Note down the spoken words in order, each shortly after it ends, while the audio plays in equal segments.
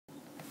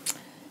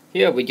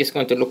Here we're just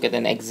going to look at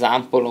an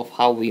example of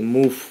how we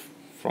move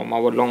from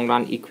our long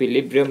run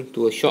equilibrium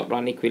to a short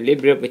run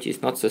equilibrium which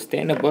is not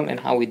sustainable, and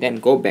how we then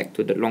go back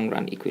to the long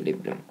run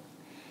equilibrium.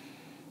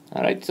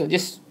 Alright, so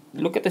just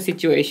look at the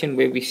situation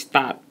where we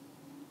start,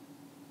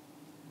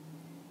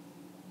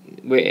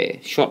 where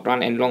short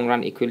run and long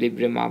run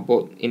equilibrium are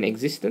both in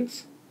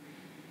existence.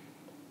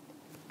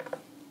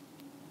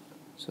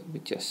 So we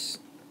just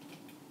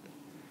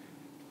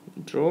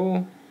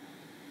draw.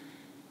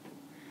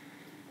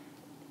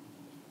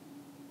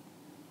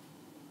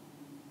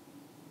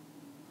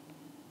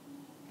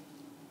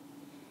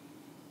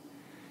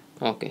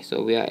 Okay,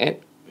 so we are at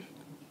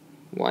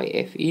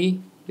YFE,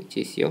 which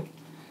is your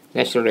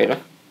natural rate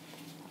of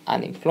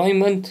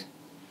unemployment.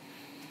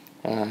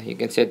 You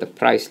can say the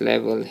price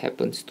level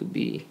happens to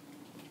be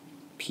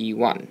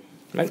P1,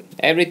 right?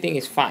 Everything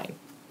is fine.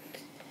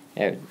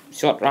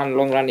 Short run,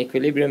 long run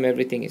equilibrium,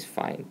 everything is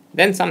fine.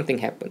 Then something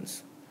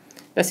happens.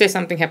 Let's say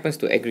something happens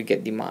to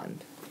aggregate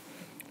demand.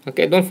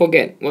 Okay, don't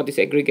forget, what is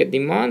aggregate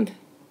demand?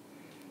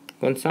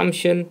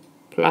 Consumption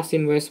plus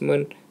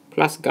investment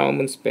plus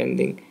government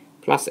spending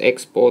plus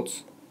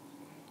exports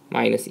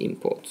minus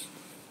imports.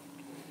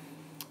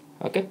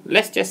 Okay,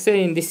 let's just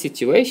say in this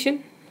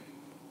situation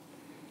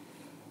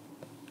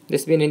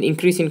there's been an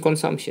increase in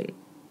consumption.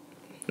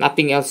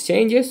 Nothing else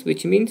changes,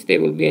 which means there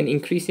will be an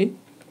increase in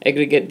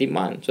aggregate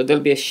demand. So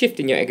there'll be a shift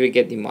in your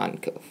aggregate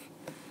demand curve.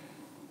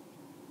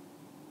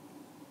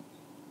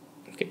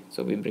 Okay,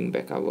 so we bring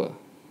back our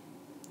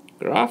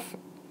graph,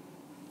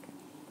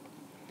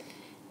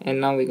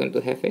 and now we're going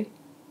to have a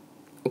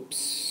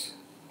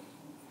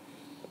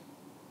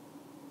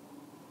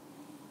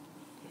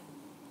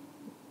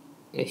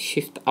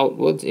shift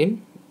outwards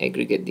in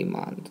aggregate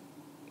demand,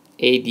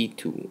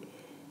 AD2.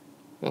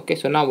 Okay,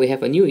 so now we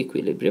have a new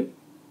equilibrium,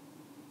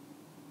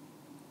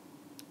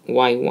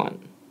 Y1,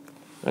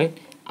 right?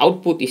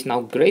 Output is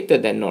now greater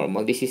than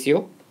normal. This is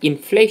your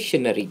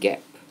inflationary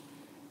gap,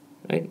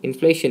 right?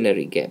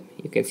 Inflationary gap.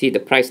 You can see the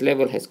price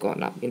level has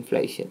gone up,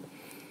 inflation.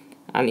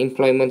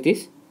 Unemployment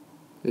is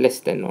less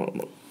than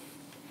normal.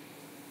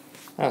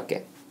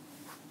 Okay,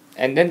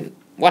 and then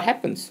what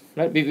happens,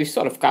 right? We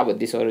sort of covered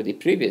this already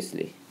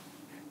previously.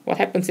 What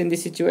happens in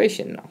this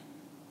situation now?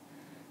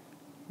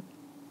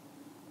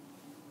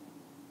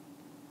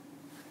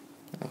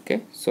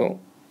 Okay, so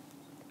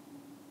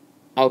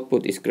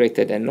output is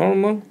greater than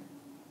normal,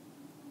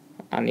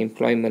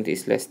 unemployment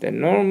is less than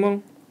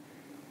normal,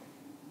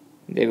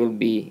 there will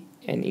be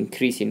an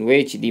increase in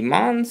wage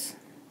demands,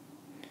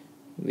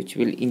 which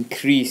will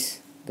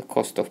increase the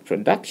cost of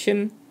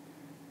production,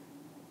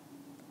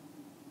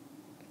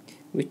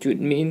 which would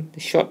mean the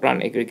short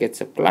run aggregate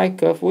supply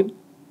curve would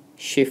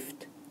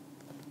shift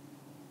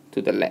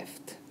to the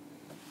left.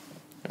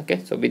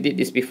 Okay, so we did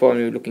this before when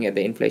we were looking at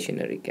the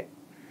inflationary gap.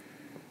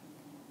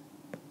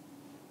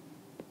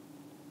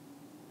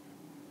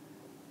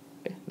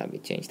 Okay, let me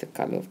change the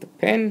color of the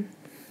pen.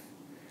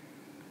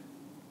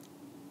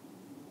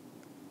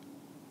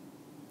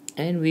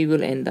 And we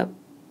will end up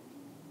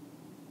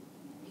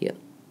here.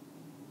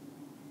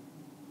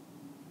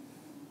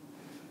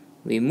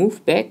 We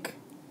move back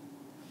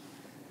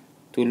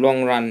to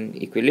long run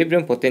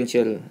equilibrium,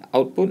 potential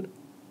output,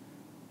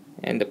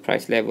 and the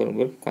price level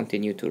will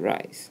continue to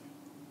rise.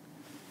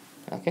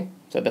 Okay,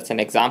 so that's an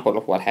example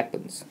of what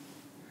happens.